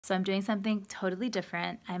So I'm doing something totally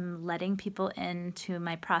different. I'm letting people into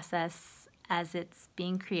my process as it's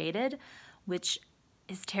being created, which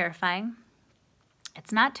is terrifying.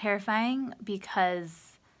 It's not terrifying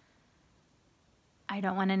because I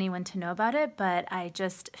don't want anyone to know about it, but I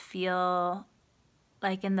just feel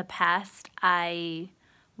like in the past I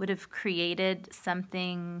would have created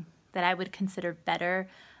something that I would consider better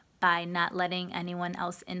by not letting anyone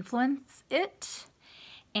else influence it.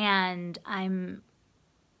 And I'm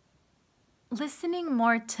listening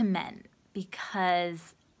more to men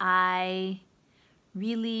because I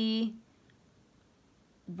really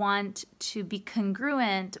want to be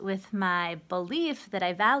congruent with my belief that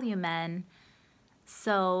I value men.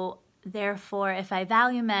 So therefore, if I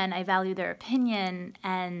value men, I value their opinion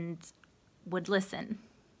and would listen.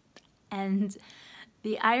 And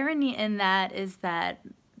the irony in that is that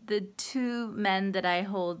the two men that I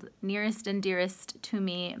hold nearest and dearest to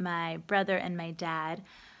me, my brother and my dad,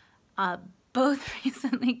 both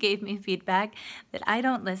recently gave me feedback that I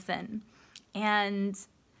don't listen. And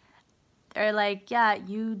they're like, yeah,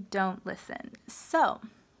 you don't listen. So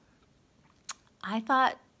I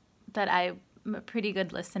thought that I'm a pretty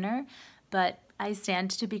good listener, but I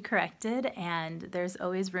stand to be corrected, and there's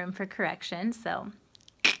always room for correction. So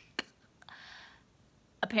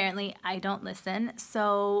apparently I don't listen.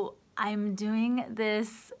 So I'm doing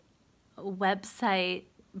this website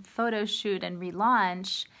photo shoot and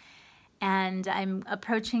relaunch, and I'm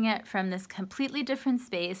approaching it from this completely different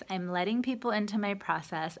space. I'm letting people into my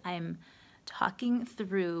process. I'm talking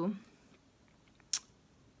through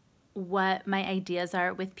what my ideas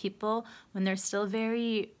are with people when they're still have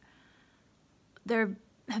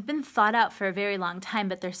been thought out for a very long time,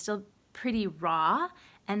 but they're still pretty raw.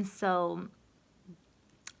 And so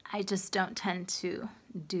I just don't tend to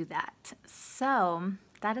do that. So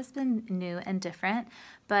that has been new and different,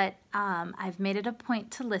 but I've made it a point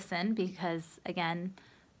to listen because, again,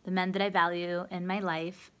 the men that I value in my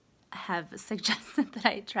life have suggested that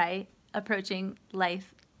I try approaching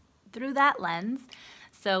life through that lens.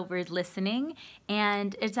 So we're listening,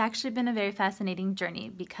 and it's actually been a very fascinating journey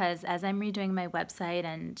because as I'm redoing my website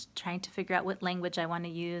and trying to figure out what language I want to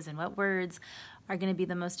use and what words are going to be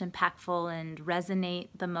the most impactful and resonate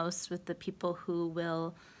the most with the people who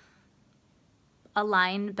will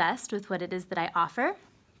align best with what it is that I offer,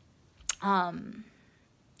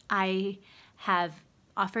 I have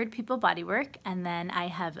offered people bodywork, and then I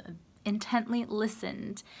have intently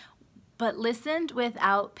listened, but listened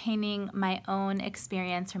without painting my own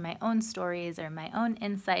experience or my own stories or my own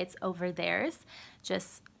insights over theirs,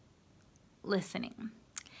 just listening.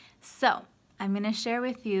 So I'm going to share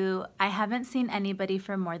with you, I haven't seen anybody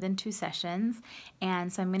for more than 2 sessions,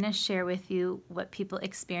 and so I'm going to share with you what people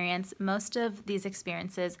experience. Most of these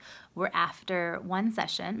experiences were after 1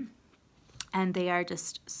 session, and they are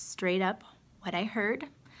just straight up what I heard,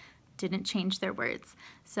 didn't change their words.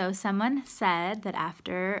 So someone said that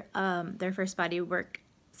after their first body work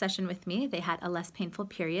session with me, they had a less painful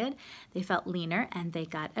period, they felt leaner, and they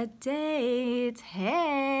got a date.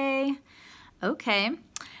 Hey! Okay.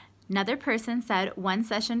 Another person said 1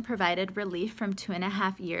 session provided relief from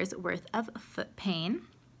 2.5 years worth of foot pain.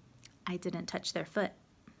 I didn't touch their foot.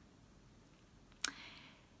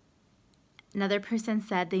 Another person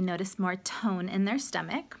said they noticed more tone in their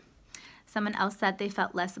stomach. Someone else said they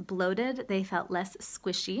felt less bloated, they felt less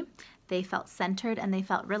squishy, they felt centered, and they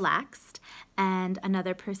felt relaxed. And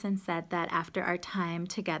another person said that after our time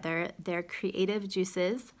together, their creative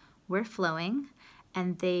juices were flowing,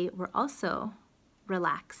 and they were also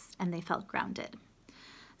relaxed and they felt grounded.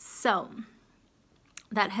 So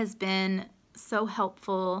that has been so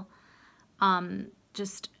helpful.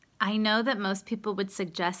 I know that most people would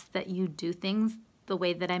suggest that you do things the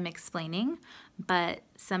way that I'm explaining, but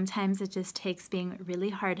sometimes it just takes being really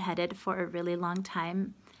hard-headed for a really long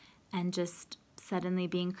time and just suddenly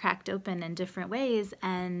being cracked open in different ways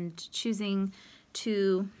and choosing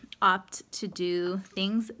to opt to do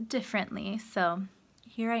things differently. So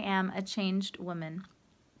here I am, a changed woman.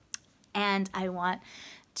 And I want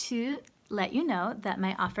to let you know that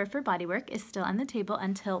my offer for bodywork is still on the table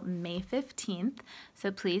until May 15th.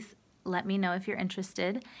 So please let me know if you're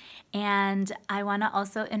interested. And I want to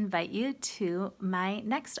also invite you to my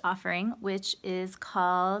next offering, which is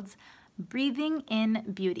called Breathing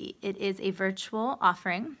in Beauty. It is a virtual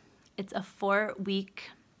offering. It's a 4-week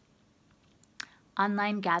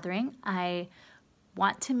online gathering. I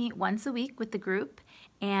want to meet once a week with the group,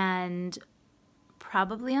 and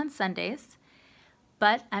probably on Sundays,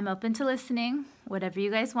 but I'm open to listening, whatever you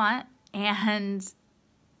guys want, and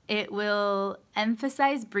it will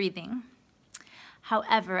emphasize breathing.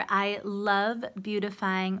 However, I love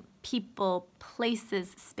beautifying people,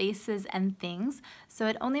 places, spaces, and things. So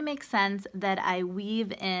it only makes sense that I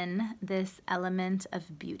weave in this element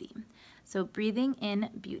of beauty. So breathing in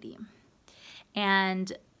beauty.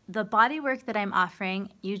 And the body work that I'm offering,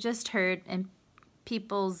 you just heard in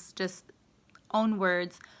people's just own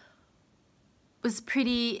words, was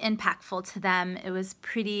pretty impactful to them. It was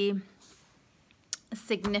pretty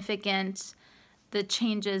significant, the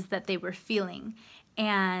changes that they were feeling.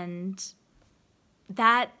 And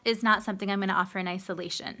that is not something I'm going to offer in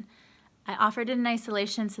isolation. I offered it in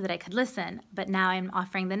isolation so that I could listen, but now I'm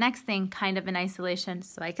offering the next thing kind of in isolation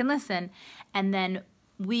so I can listen and then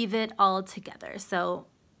weave it all together. So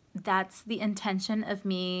that's the intention of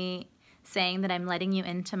me saying that I'm letting you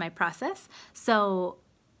into my process. So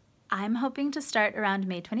I'm hoping to start around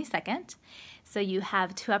May 22nd. So you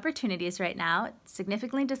have 2 opportunities right now,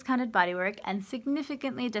 significantly discounted bodywork and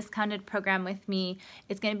significantly discounted program with me.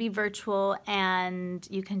 It's going to be virtual and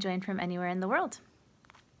you can join from anywhere in the world.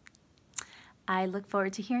 I look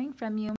forward to hearing from you.